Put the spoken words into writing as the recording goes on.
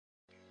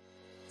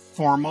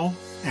Formal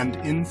and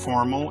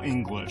Informal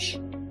English.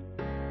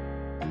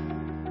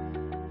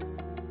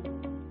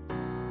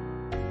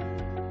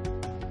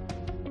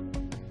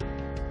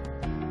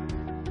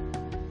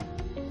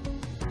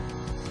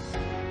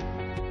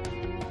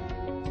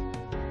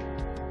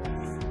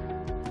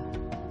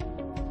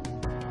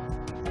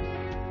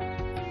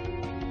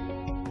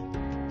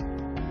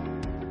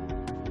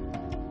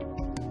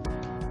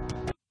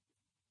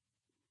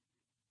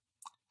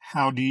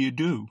 How do you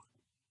do?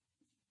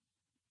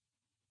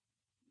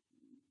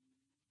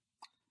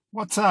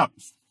 What's up?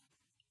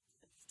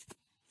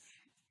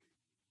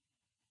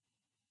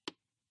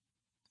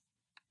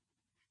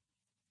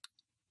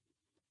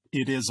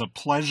 It is a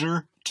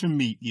pleasure to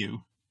meet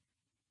you.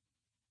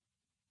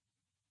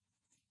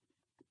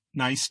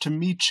 Nice to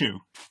meet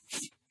you.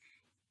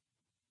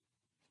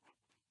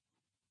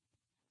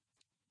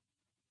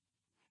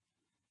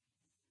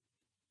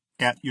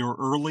 At your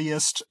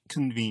earliest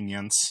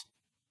convenience.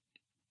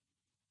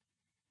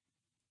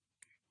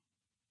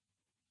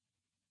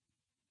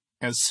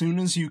 As soon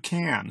as you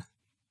can.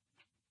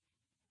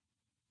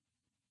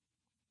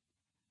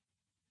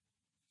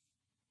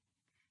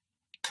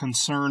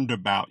 Concerned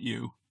about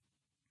you.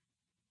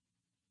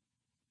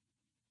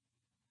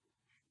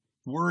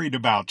 Worried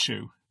about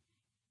you.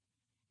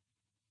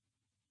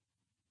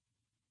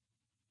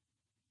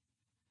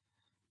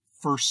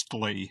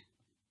 Firstly.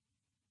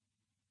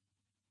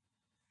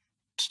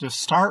 To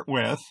start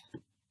with,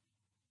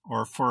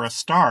 or for a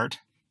start,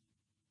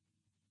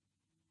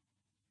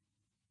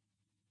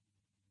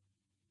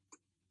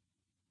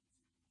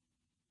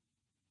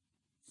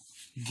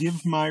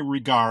 give my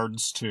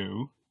regards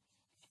to,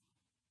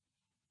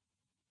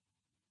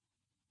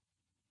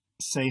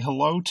 say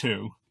hello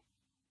to,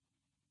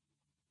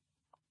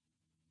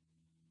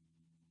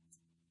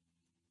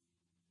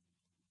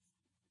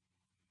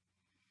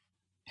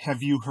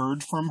 have you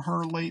heard from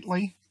her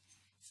lately?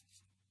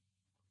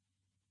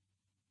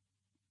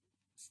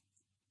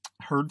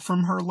 Heard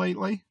from her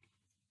lately?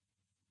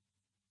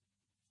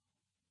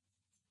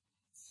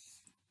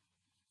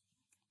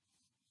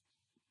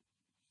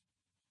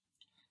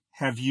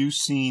 Have you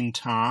seen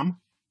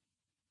Tom?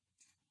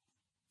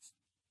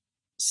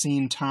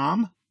 Seen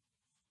Tom?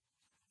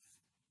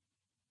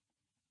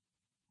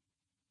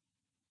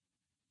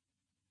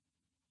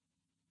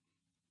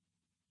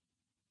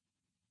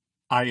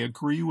 I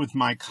agree with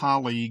my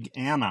colleague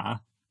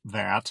Anna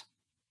that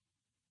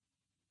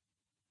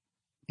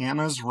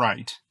Anna's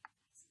right.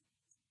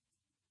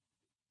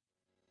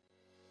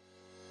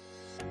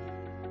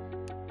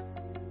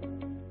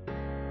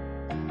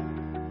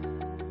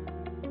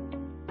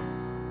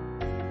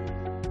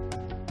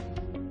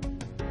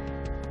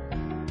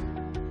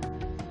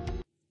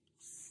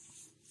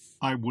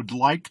 I would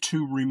like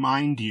to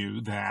remind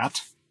you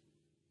that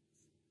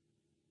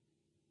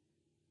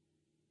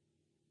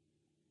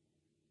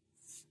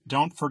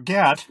don't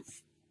forget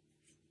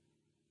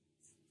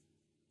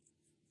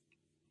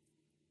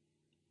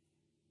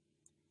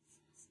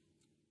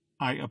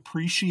I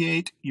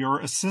appreciate your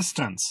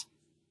assistance.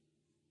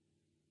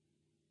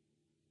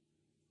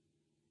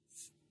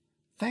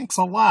 Thanks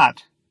a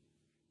lot.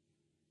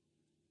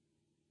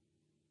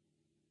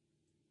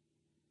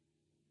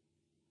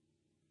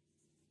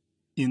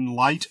 In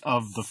light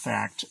of the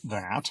fact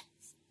that,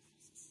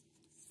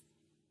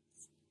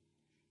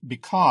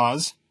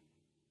 because,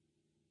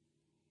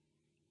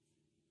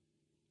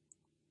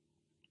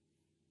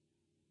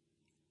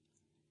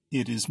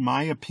 it is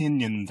my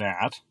opinion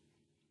that,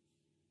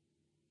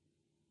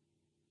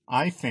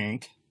 I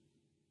think,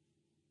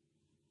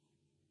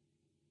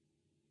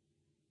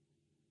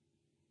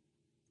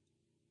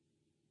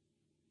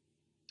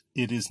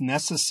 it is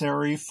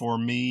necessary for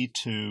me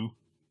to,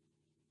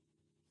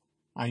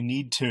 I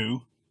need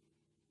to,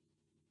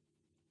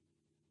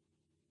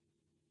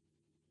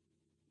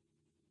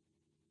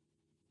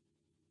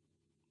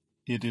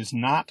 it is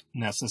not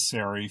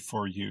necessary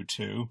for you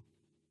to,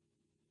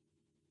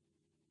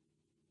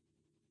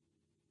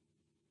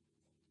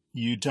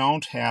 you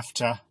don't have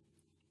to,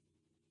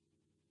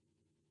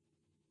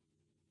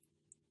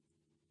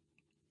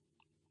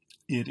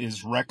 it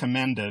is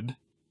recommended,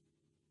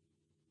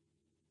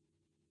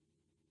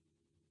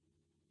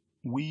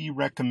 we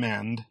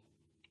recommend,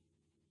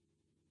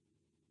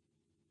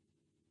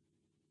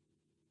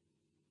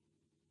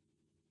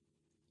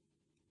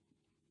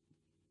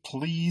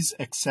 please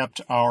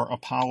accept our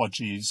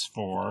apologies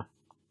for,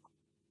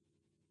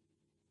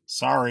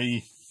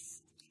 sorry,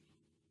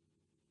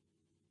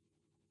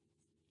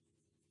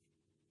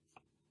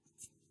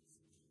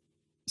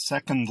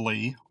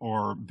 secondly,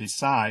 or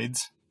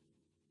besides,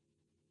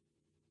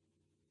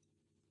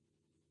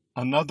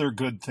 another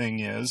good thing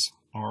is,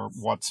 or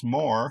what's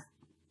more,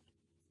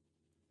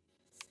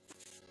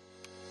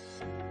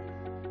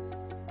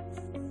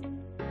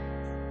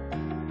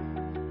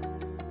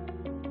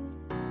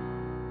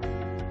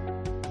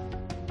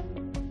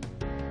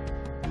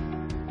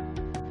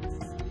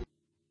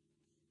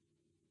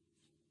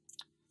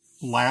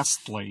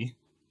 lastly,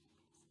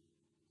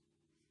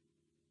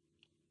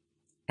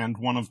 and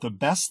one of the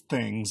best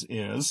things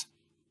is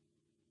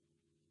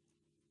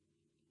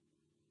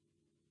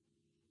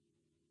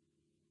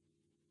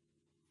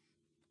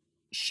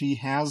She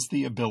has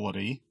the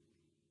ability.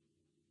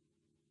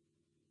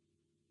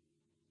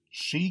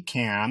 She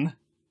can.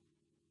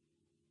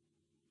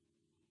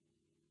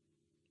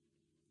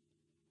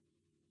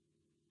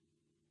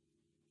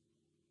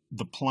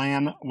 The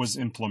plan was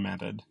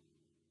implemented.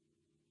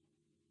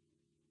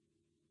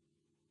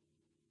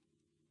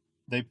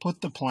 They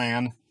put the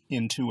plan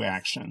into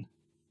action.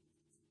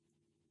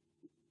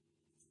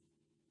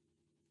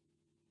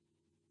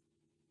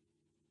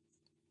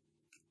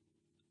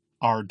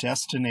 Our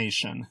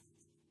destination.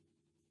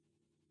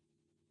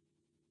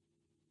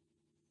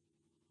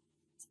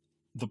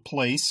 The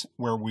place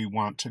where we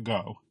want to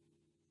go.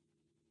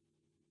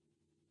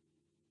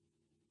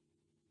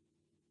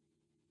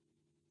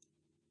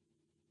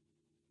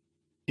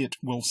 It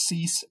will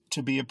cease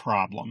to be a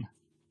problem.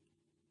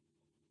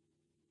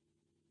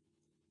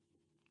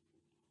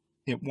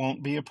 It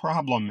won't be a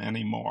problem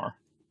anymore.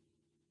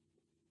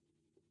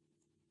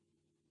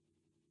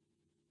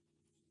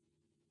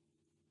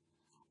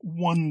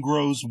 One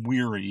grows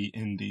weary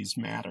in these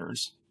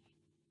matters.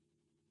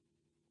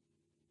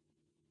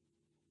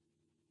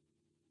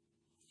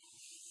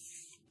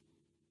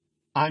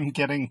 I'm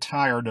getting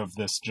tired of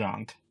this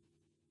junk.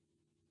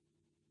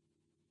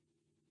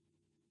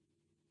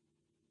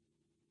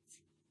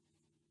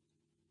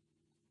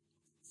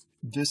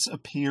 This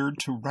appeared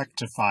to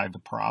rectify the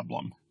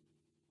problem.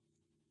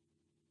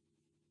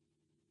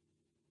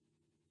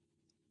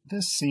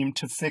 This seemed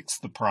to fix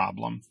the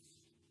problem.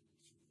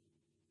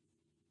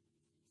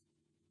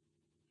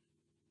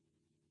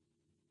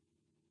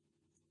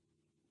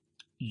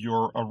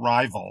 Your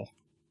arrival.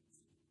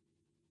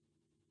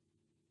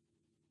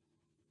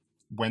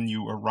 When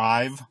you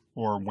arrive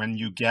or when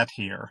you get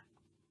here.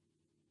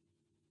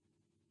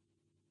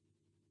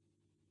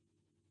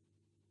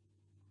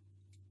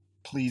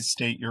 Please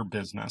state your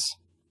business.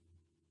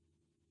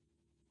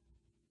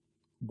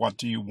 What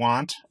do you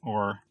want,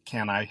 or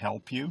can I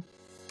help you?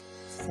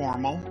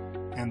 Formal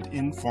and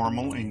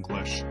informal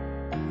English.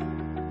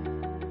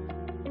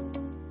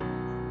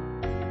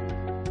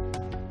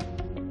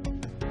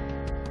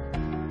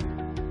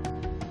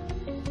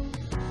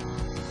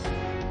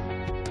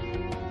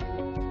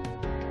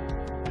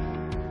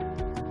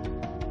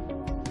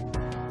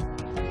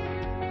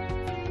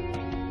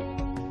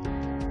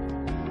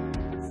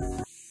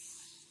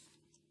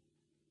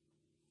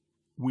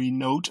 We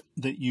note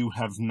that you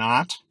have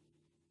not,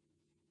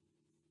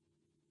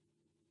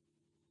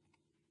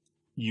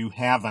 you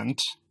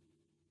haven't,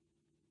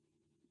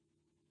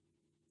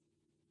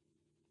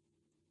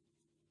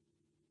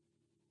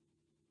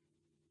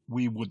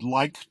 we would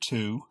like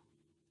to,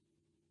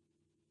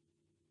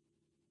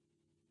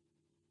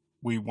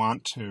 we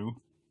want to,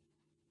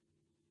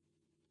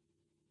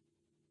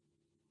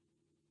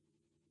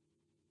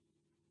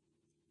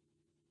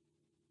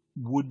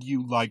 would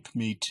you like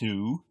me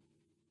to,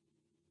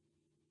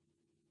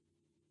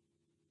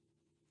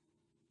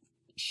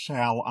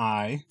 shall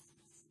I,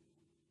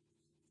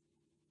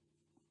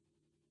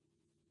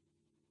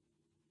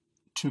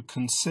 to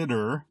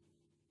consider,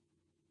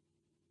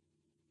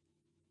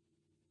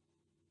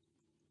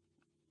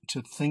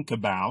 to think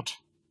about,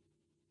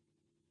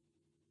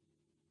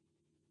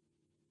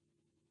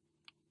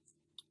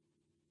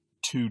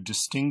 to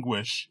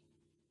distinguish,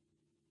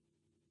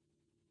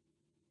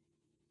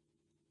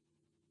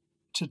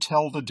 to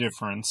tell the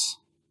difference,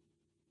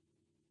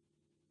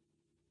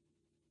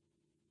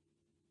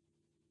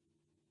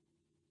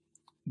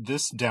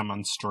 this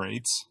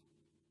demonstrates,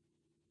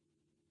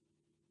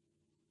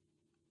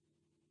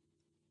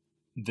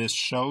 this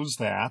shows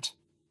that,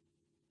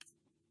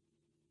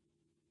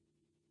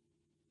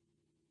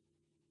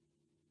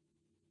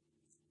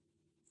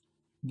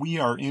 we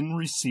are in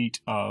receipt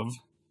of,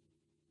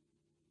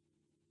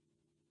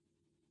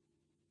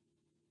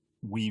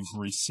 we've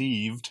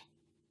received,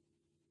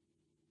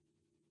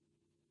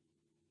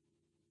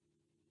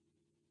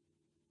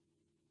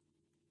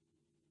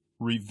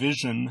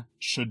 revision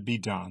should be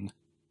done.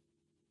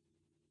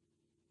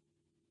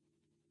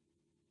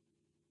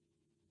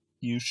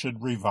 You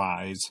should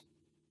revise.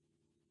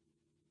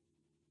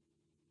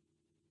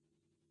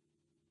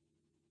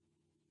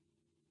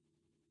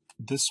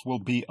 This will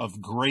be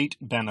of great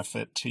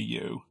benefit to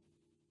you.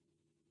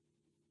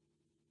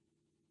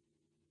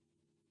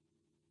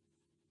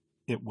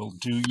 It will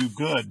do you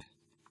good.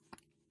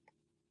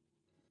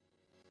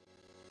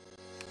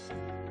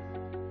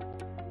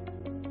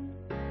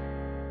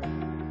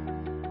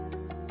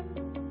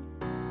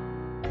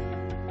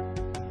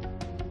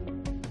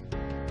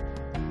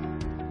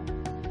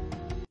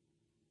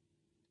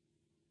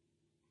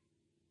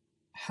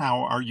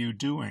 How are you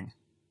doing?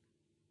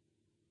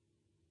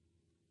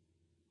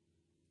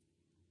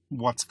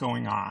 What's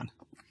going on?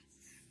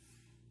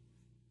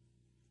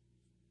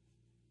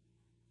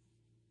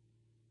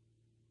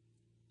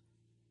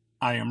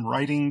 I am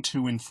writing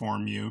to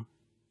inform you.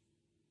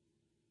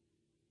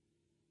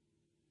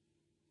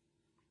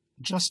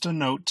 Just a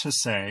note to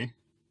say,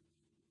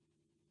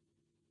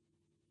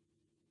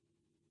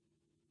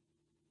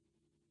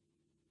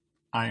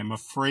 I am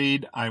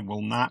afraid I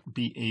will not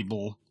be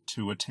able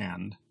to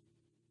attend.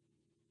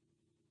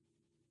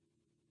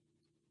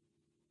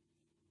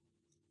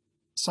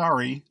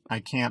 Sorry, I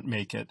can't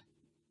make it.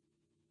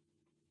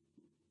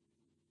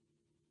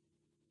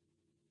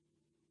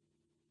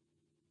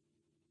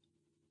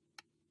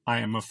 I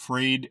am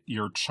afraid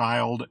your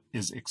child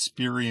is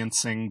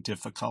experiencing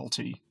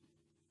difficulty.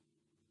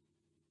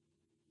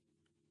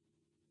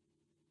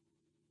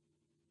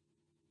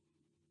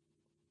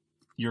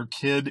 Your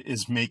kid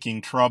is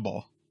making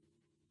trouble.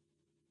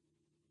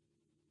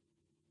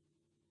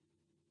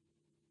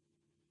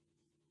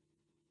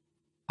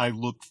 I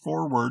look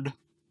forward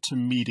to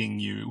meeting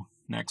you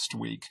next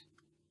week.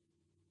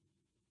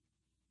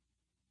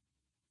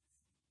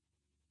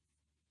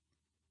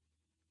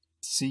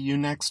 See you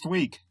next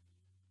week.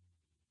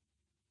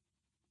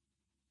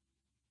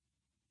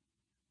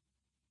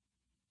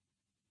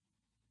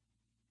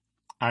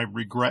 I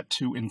regret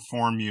to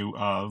inform you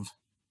of.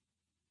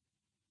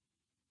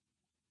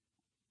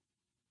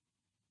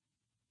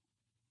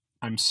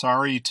 I'm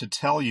sorry to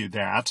tell you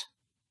that.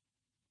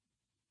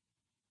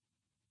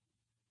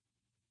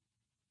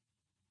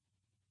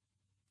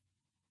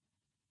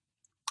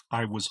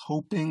 I was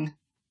hoping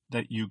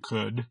that you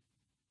could.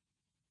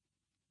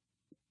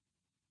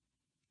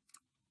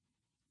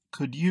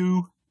 Could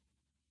you?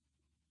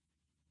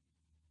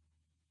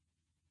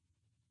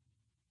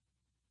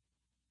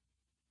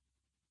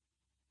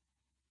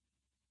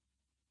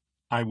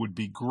 I would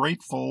be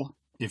grateful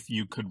if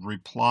you could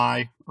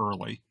reply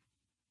early.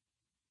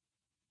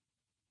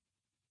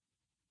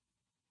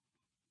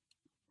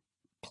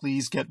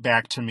 Please get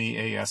back to me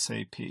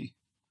ASAP.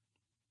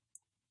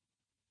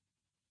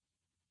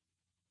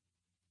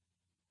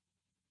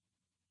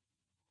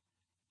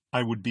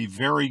 I would be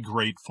very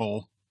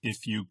grateful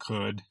if you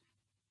could.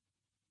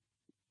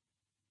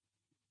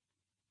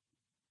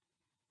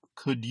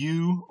 Could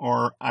you,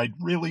 or I'd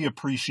really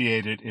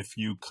appreciate it if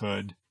you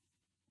could.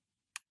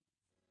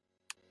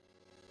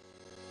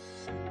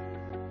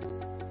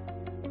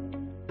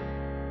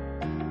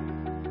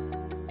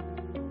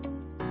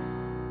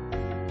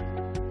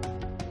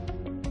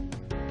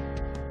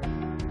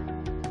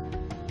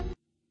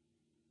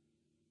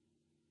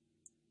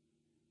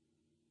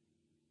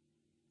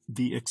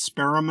 The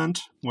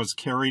experiment was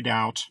carried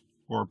out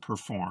or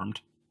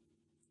performed.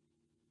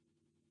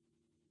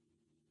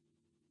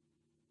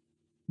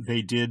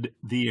 They did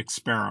the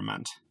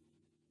experiment.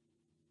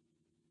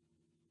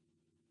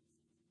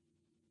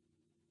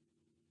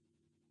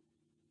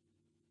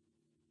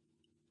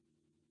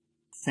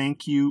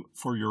 Thank you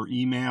for your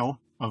email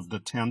of the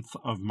 10th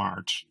of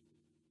March.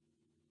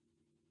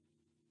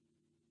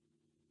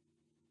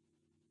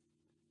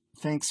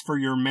 Thanks for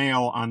your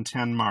mail on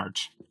 10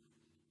 March.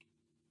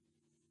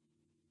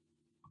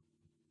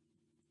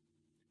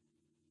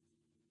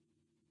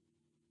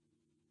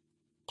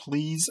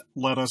 Please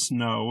let us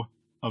know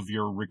of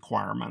your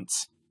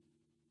requirements.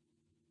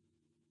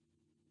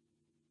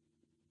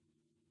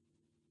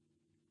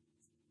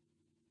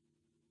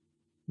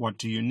 What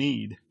do you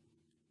need?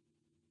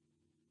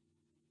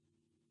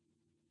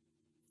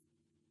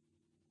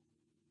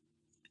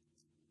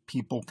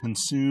 People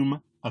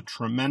consume a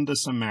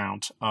tremendous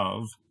amount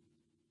of.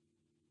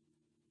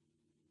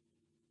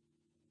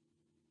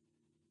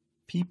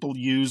 People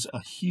use a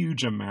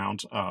huge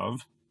amount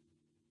of.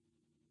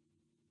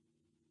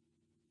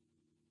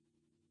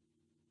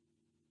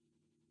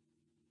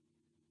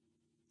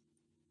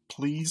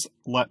 Please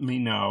let me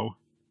know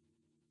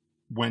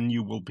when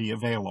you will be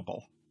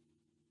available.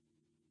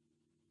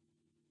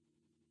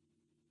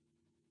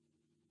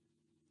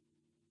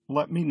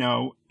 Let me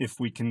know if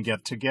we can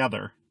get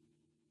together.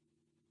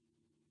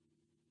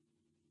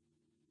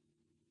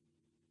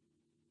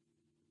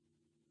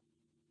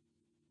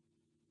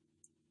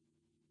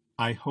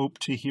 I hope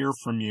to hear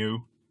from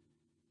you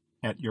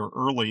at your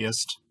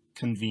earliest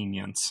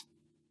convenience.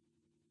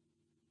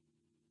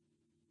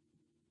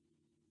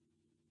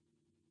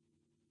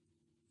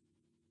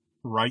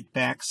 Write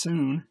back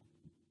soon.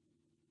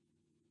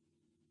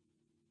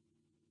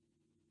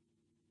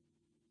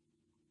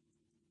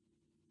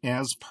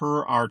 As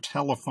per our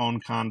telephone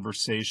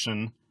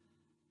conversation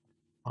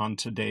on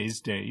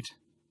today's date,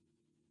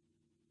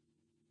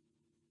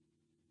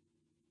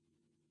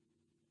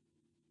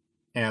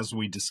 as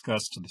we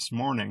discussed this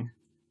morning,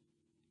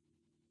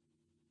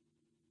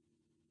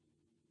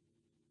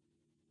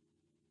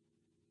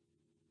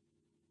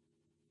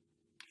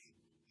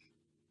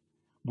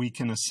 we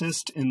can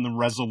assist in the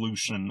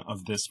resolution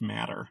of this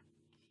matter.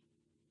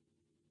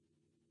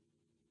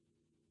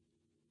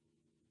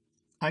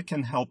 I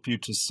can help you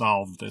to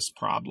solve this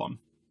problem.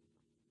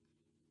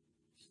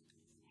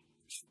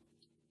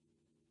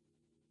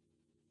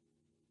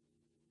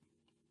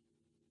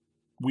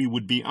 We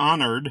would be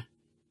honored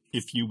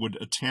if you would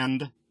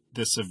attend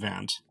this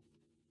event.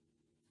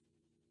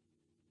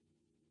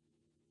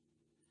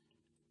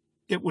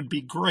 It would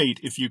be great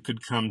if you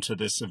could come to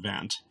this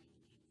event.